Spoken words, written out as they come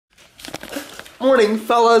Morning,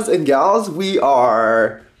 fellas and gals. We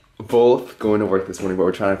are both going to work this morning, but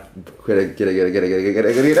we're trying to get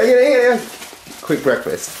a quick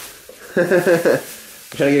breakfast. We're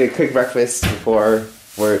trying to get a quick breakfast before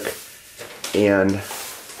work, and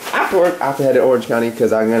after work, I have to head to Orange County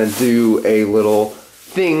because I'm gonna do a little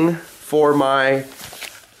thing for my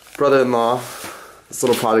brother-in-law. This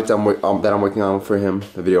little project that I'm working on for him,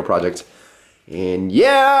 the video project, and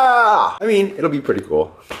yeah, I mean, it'll be pretty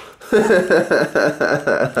cool. Alright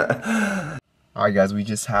guys, we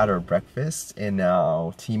just had our breakfast and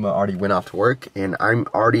now Tima already went off to work and I'm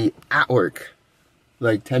already at work.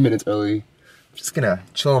 Like 10 minutes early. I'm just gonna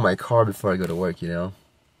chill in my car before I go to work, you know.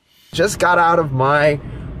 Just got out of my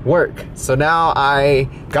work. So now I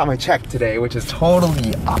got my check today, which is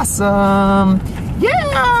totally awesome.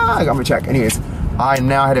 Yeah! I got my check. Anyways, I'm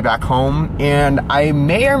now headed back home and I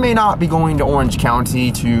may or may not be going to Orange County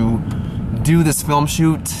to do this film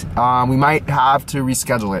shoot. We might have to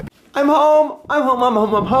reschedule it. I'm home, I'm home, I'm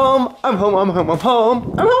home, I'm home, I'm home, I'm home, I'm home, I'm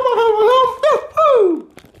home, I'm home, I'm home, woo!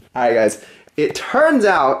 Alright guys, it turns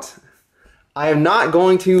out I am not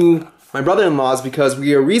going to my brother-in-law's because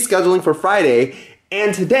we are rescheduling for Friday,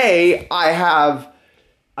 and today I have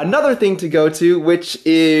another thing to go to, which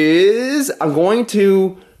is I'm going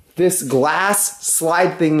to this glass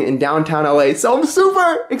slide thing in downtown LA, so I'm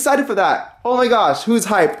super excited for that. Oh my gosh, who's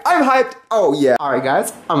hyped? I'm hyped! Oh yeah. Alright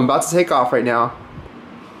guys, I'm about to take off right now.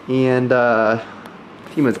 And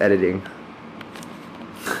Tima's editing.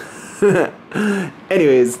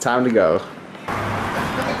 Anyways, time to go.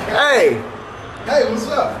 Hey! Hey, what's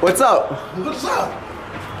up? What's up? What's up?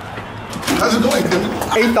 How's it going, Tim?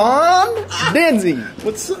 Ethan Danzy.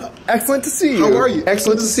 What's up? Excellent to see you. How are you?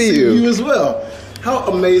 Excellent to see you. You as well. How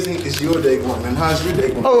amazing is your day going, and how's your day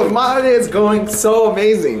going? Oh, my day is going so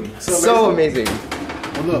amazing. So amazing.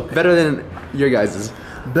 Well, look. Better than your guys's.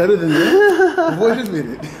 Better than that? Wait a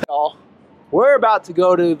minute. We're about to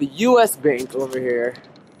go to the US Bank over here.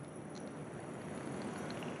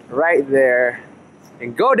 Right there.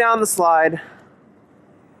 And go down the slide.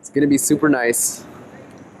 It's gonna be super nice.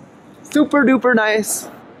 Super duper nice.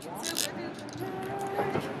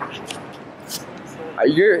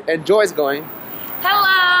 And Joy's going.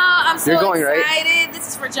 Hello, I'm so going, excited. Right? This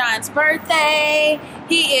is for John's birthday.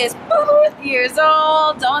 He is 4 years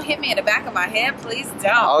old. Don't hit me in the back of my head, please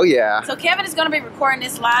don't. Oh yeah. So Kevin is going to be recording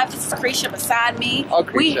this live. This is Krisha beside me. Oh,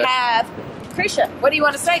 Krisha. We have Krisha. What do you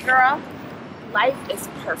want to say, girl? Life is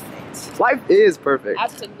perfect. Life is perfect.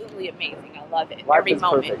 Absolutely amazing. I love it. Life Every is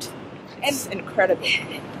moment. perfect. It's incredible.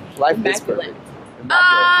 Life is Immaculate. perfect.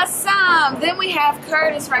 Awesome. Then we have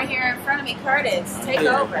Curtis right here in front of me. Curtis, take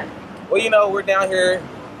over. Well, you know, we're down here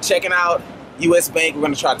checking out US Bank. We're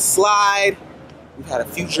going to try to slide. We've had a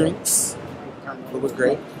few drinks. It was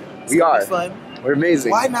great. It's We are. fun. We're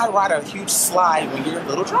amazing. Why not ride a huge slide when you're a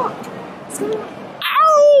little drunk?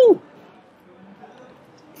 Ow!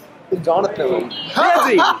 Jonathan.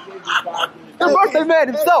 Nancy! The birthday man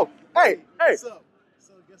himself! Hey! Hey! So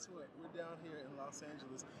guess what? We're down here in Los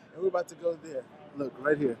Angeles, and we're about to go there. Look,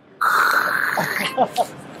 right here.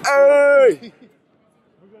 Hey!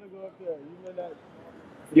 We're going to go up there. You know that?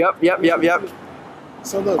 Yep.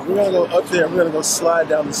 So look, we're going to go up there, and we're going to go slide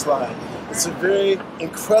down the slide. It's a very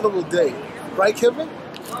incredible day. Right, Kevin?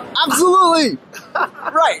 Absolutely!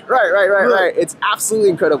 Right. It's absolutely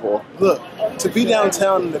incredible. Look, to be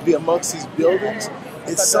downtown and to be amongst these buildings,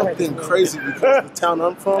 it's something crazy because the town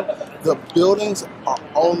I'm from, the buildings are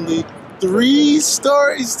only 3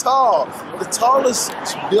 stories tall. The tallest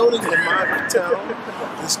building in my town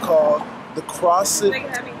is called the CrossFit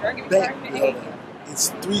Bank Building. It's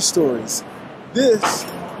 3 stories. This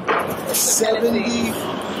is 70,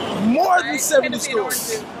 more than 70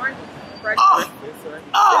 stories.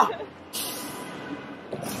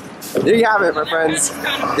 There you have it, my friends.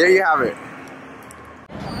 There you have it.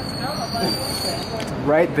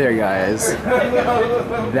 Right there, guys.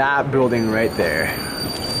 That building right there.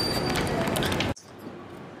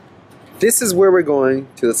 This is where we're going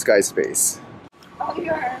to the Sky Space.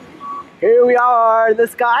 Here we are in the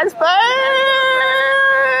Sky Space!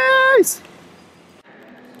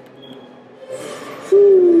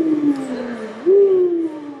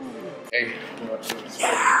 Hey.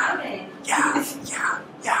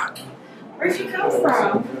 Yeah. Where'd you come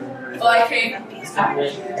from? Well, I came from these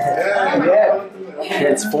guys.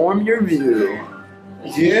 Transform your view.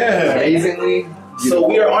 Yeah. Amazingly So beautiful.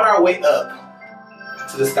 we are on our way up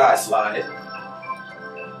to the sky slide.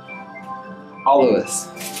 All of us.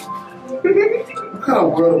 What kind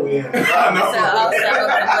of world are we in? So I'm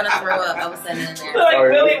gonna throw up. I was sitting in there. Like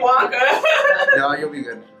Willy Wonka. No, you'll be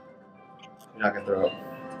good. You're not gonna throw up.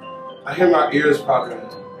 I hear my ears popping.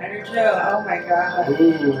 Oh my god.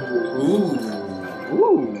 Ooh.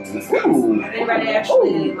 Anybody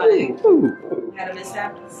actually like had a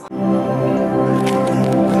mishap?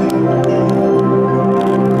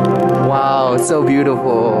 Wow, it's so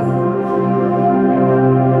beautiful.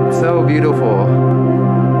 So beautiful.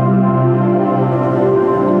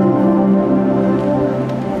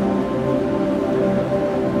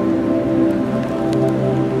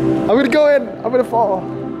 I'm gonna go in. I'm gonna fall.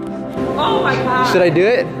 Oh my god. Should I do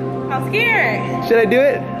it? I'm scared. Should I do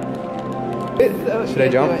it? Should I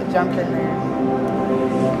jump? Jump in there.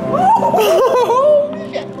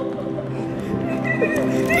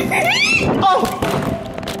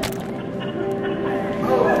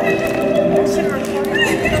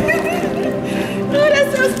 Oh,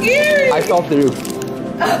 that's so scary. I fell through. Oh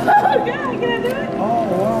god, can I do it? Oh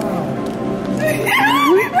wow.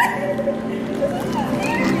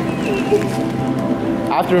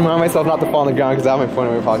 I have to remind myself not to fall on the ground because I have my phone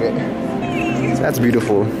in my pocket. That's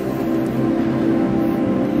beautiful. You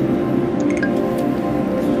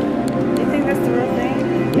think that's the real thing?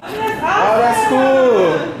 Oh, that's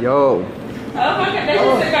cool. Yo. Oh my god, they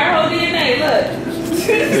just took our whole DNA, look.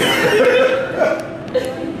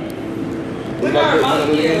 Look at our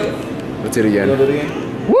monkey. Let's do it again. You wanna do it again?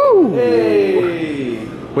 Woo! Hey!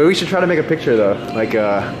 Wait, we should try to make a picture though. Like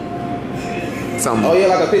something. Oh yeah,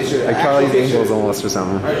 like a picture. Like Actual Charlie's picture. Angels almost or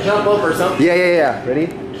something. Alright, jump up or something. Yeah. Ready?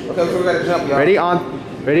 Okay, so we gotta jump, y'all. Ready? On.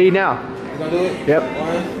 Ready now. You gonna do it? Yep.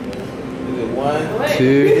 One. 2.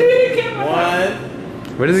 One.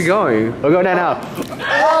 Where is it going? We'll go now.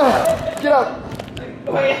 Oh, get up.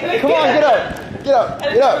 Come on, get up. Get up.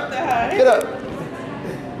 Get up. Get up.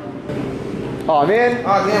 Oh man.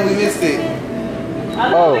 Oh damn, we missed it.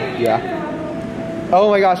 Oh, yeah. Oh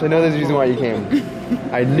my gosh, I know there's a reason why you came.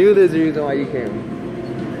 I knew there's a reason why you came.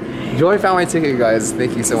 Joy found my ticket, guys.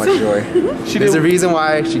 Thank you so much, Joy. There's a reason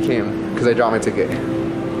why she came, because I dropped my ticket.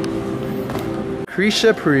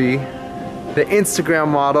 Krisha Pri, the Instagram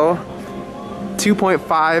model,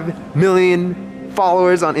 2.5 million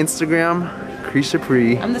followers on Instagram. Krisha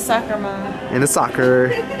Pri. I'm the soccer mom. And a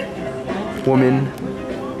soccer woman.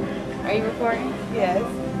 Are you recording? Yes.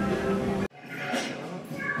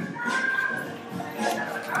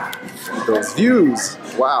 Those views,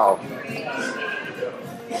 wow.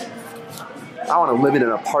 I want to live in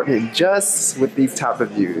an apartment just with these type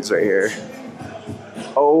of views right here.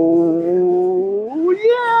 Oh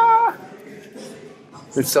yeah!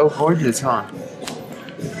 It's so gorgeous, huh?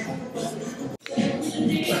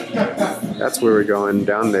 That's where we're going,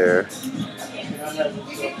 down there.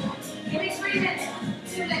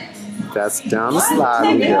 That's down the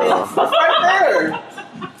slide we go. Right there.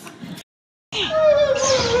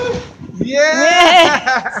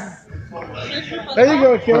 Yeah. There you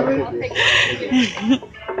go, Kevin.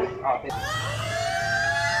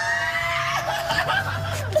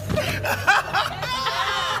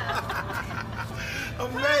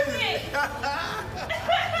 Amazing.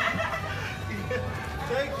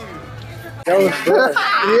 Thank you. That was fun.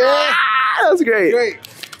 Yeah, that was great. Great.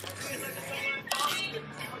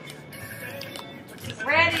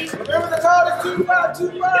 Ready? Remember the code is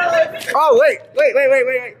 2525. Oh, wait.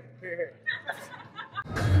 Here.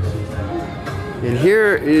 And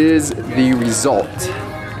here is the result.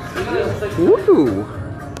 Woo!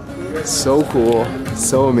 So cool,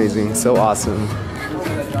 so amazing, so awesome.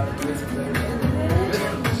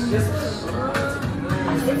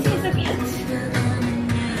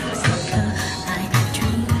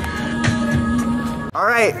 All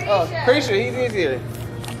right. Oh, pretty sure he's easier.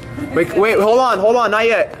 Wait, hold on, not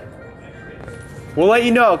yet. We'll let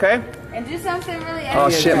you know, okay? And do something really Oh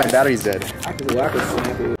shit, my battery's dead.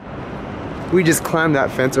 We just climbed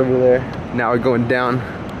that fence over there. Now we're going down.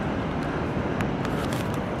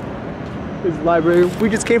 There's the library. We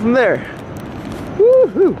just came from there.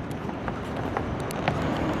 Woohoo!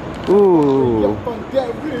 Ooh.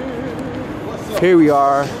 Here we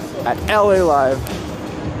are at LA Live.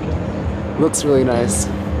 Looks really nice.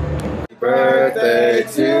 Happy birthday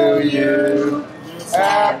to you.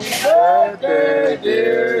 Happy birthday,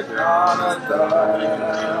 dear Jonathan.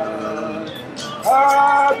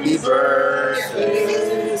 Happy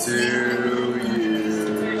birthday to you.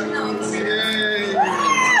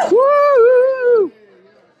 Woo!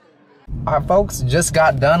 Alright folks, just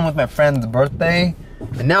got done with my friend's birthday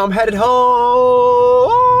and now I'm headed home.